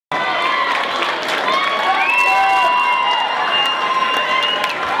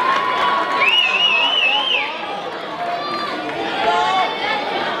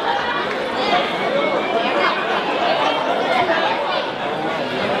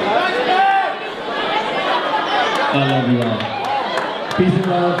I love you all. Peace and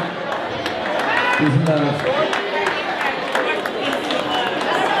love. Peace and love.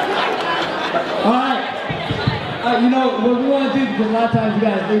 All right. You know, what we want to do, because a lot of times we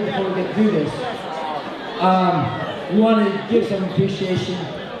got to leave before we get to do this, we want to give some appreciation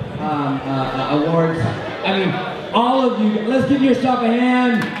awards. I mean, all of you, let's give yourself a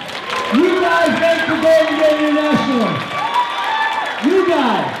hand. You guys make the Golden Gate International. You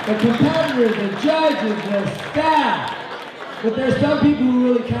guys, the competitors, the judges, the staff. But there's some people who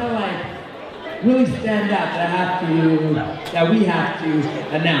really kind of like, really stand out that we have to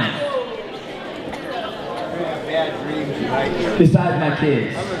announce. Besides my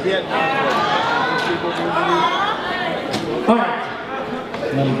kids. Alright.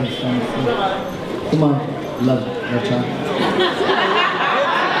 Come on. Love child.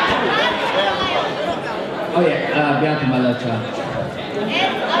 Oh yeah, Bianca, my love child.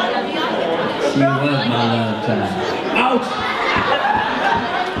 She was my love child. Ouch!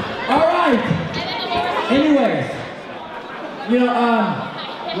 Alright. Anyways, you know,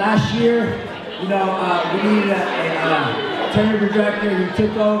 last year, you know, we needed a turnover director who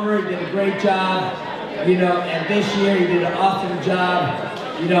took over, he did a great job, you know, and this year he did an awesome job.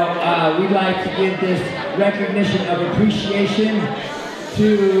 You know, we'd like to give this recognition of appreciation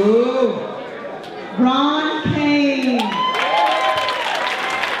to Ron Kane.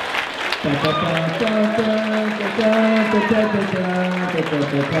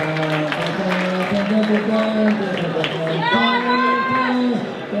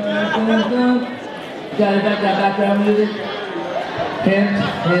 Got that background music? Hint.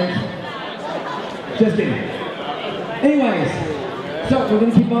 Just kidding. Anyways, so we're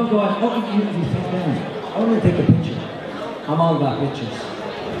gonna keep on going. Oh, you sit down. I want to take a picture. I'm all about pictures.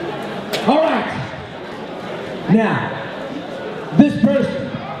 All right. Now, this person,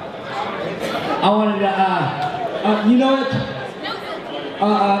 I wanted to, you know what?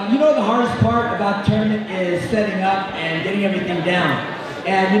 You know the hardest part about the tournament is setting up and getting everything down.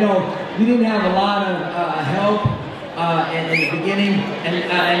 And you know, we didn't have a lot of help in the beginning,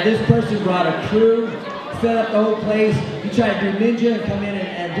 and this person brought a crew, set up the whole place. He tried to do ninja and come in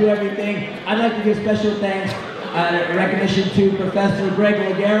and do everything. I'd like to give special thanks and recognition to Professor Greg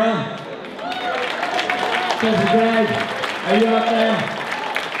Lagera. Professor Greg, are you up there?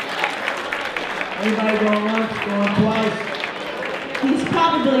 Anybody going once, going twice? He's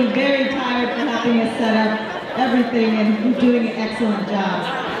probably very tired for helping us set up everything and doing an excellent job.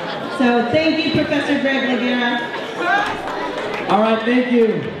 So thank you, Professor Greg Lagera. All right, thank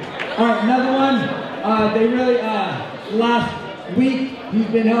you. All right, another one. They really, last week, he's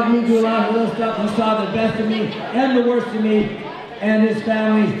been helping me do a lot of little stuff. He saw the best of me and the worst of me and his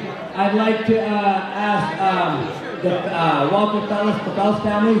family. I'd like to ask the Walter Fellis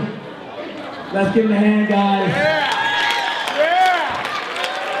family. Let's give him a hand, guys. Yeah.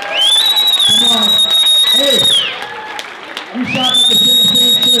 Come on. Hey, you shot at the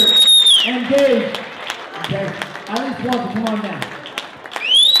same shirt. And Dave, okay? At least Walter, come on down.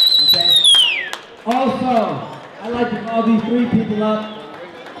 Okay? Also, I'd like to call these three people up.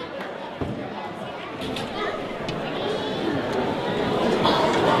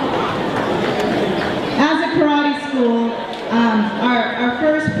 As a karate school, our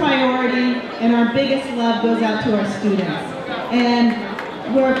first priority and our biggest love goes out to our students. And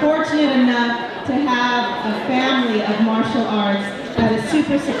we're fortunate enough to have a family of martial arts that is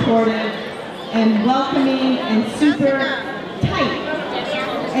super supportive and welcoming and super tight.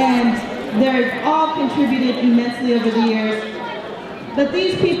 And they've all contributed immensely over the years. But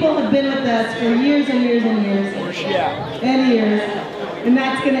these people have been with us for years and years and years. And years. And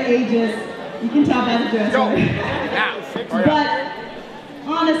that's going to age us. You can tell by the dress. But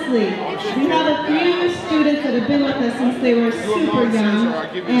honestly, we have a few students that have been with us since they were super young.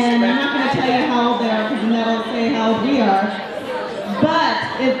 And I'm not going to tell you how old they are because then that'll say how old we are. But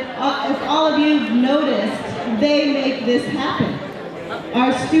if all of you have noticed, they make this happen.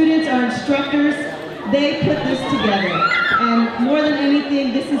 Our students, our instructors, they put this together. And more than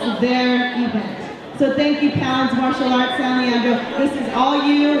anything, this is their event. So thank you, Pounds Martial Arts San Leandro. This is all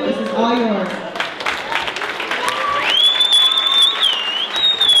you, this is all yours.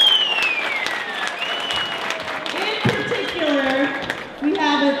 In particular, we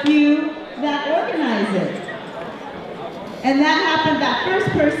have a few that organize it. And that happened, that first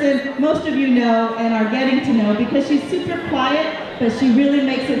person, most of you know and are getting to know because she's super quiet, but she really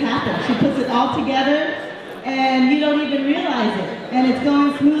makes it happen. She puts it all together and you don't even realize it. And it's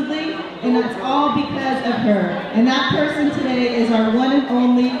going smoothly, and that's all because of her. And that person today is our one and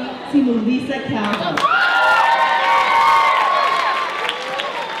only Simulisa Calvo.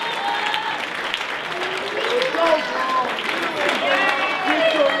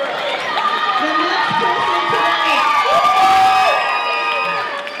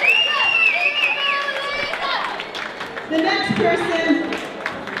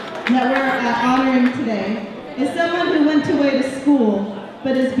 that we're honoring today is someone who went away to school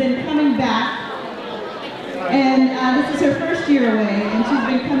but has been coming back. And this is her first year away, and she's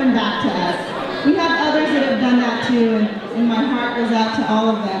been coming back to us. We have others that have done that too, and my heart goes out to all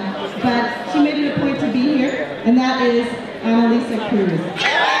of them. But she made it a point to be here, and that is Annalisa Cruz.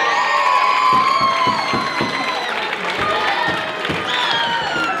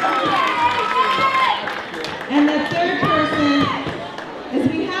 And the third person is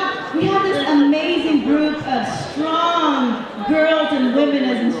we have this amazing group of strong girls and women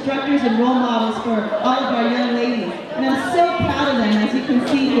as instructors and role models for all of our young ladies. And I'm so proud of them, as you can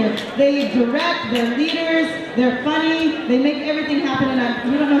see here. They direct, they're leaders, they're funny, they make everything happen,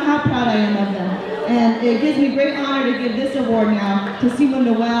 and you don't know how proud I am of them. And it gives me great honor to give this award now to Sima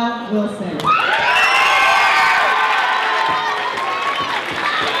Noel Wilson. A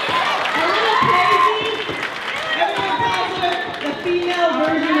little crazy, everyone calls her the female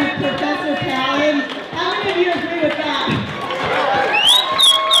version of Professor Pallen. How many of you agree with that?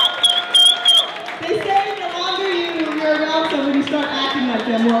 Start acting like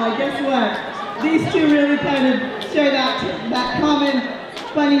them. Well, I guess what? These two really kind of share that common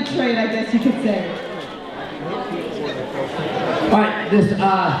funny trait, I guess you could say. All right, this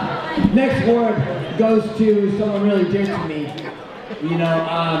next award goes to someone really dear to me. You know,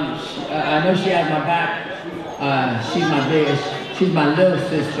 I know she has my back. She's my little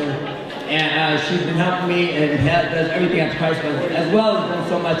sister, and she's been helping me and does everything at Christ, as well as done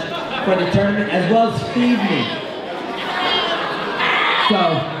so much for the tournament, as well as feed me. So,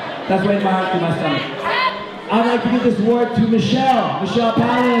 that's right in my heart to my stomach. I'd like to give this award to Felipa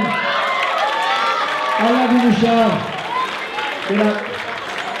Pallen. I love you, Michelle. Get up.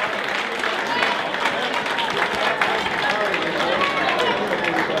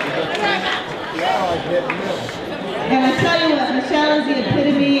 And I tell you what, Michelle is the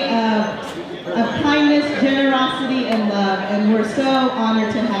epitome of kindness, generosity, and love. And we're so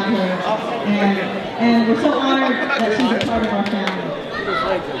honored to have her. And we're so honored that she's a part of our family.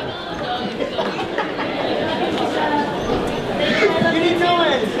 You didn't know I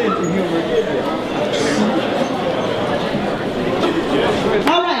had a sense of humor, did you?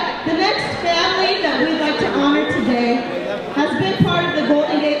 All right, the next family that we'd like to honor today has been part of the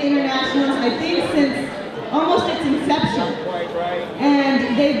Golden Gate Internationals, I think, since almost its inception.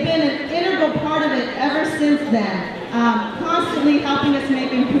 And they've been an integral part of it ever since then, constantly helping us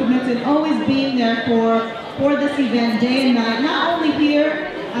make improvements and always being there for this event day and night, not only here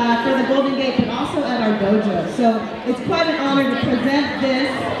for the Golden Gate, but also at our dojo. So it's quite an honor to present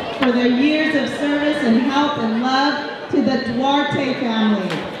this for their years of service and help and love to the Duarte family.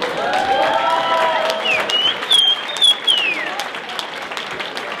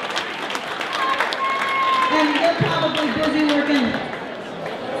 And they're probably busy working.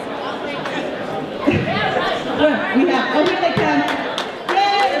 We have, oh, here they come.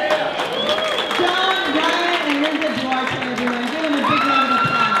 Yay! John, Ryan, and Linda Duarte, everyone. Give them a big round of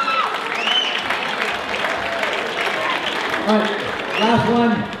applause. All right, last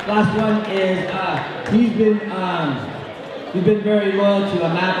one is he's been very loyal to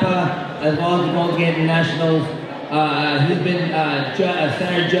AMAPA as well as the Golden Gate Internationals. He's been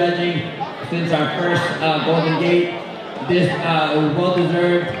center judging since our first Golden Gate. This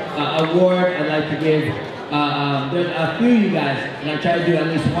well-deserved award I'd like to give. There's a few of you guys, and I try to do it at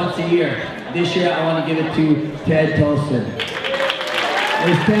least once a year. This year I want to give it to Ted Tolson.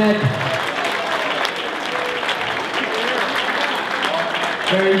 There's Ted.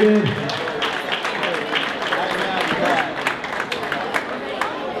 Very good.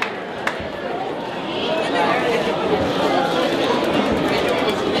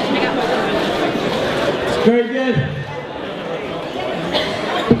 Very good.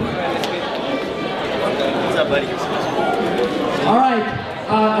 What's up, buddy? All right.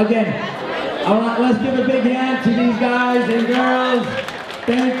 Again, let's give a big hand to these guys and girls.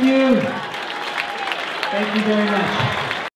 Thank you. Thank you very much.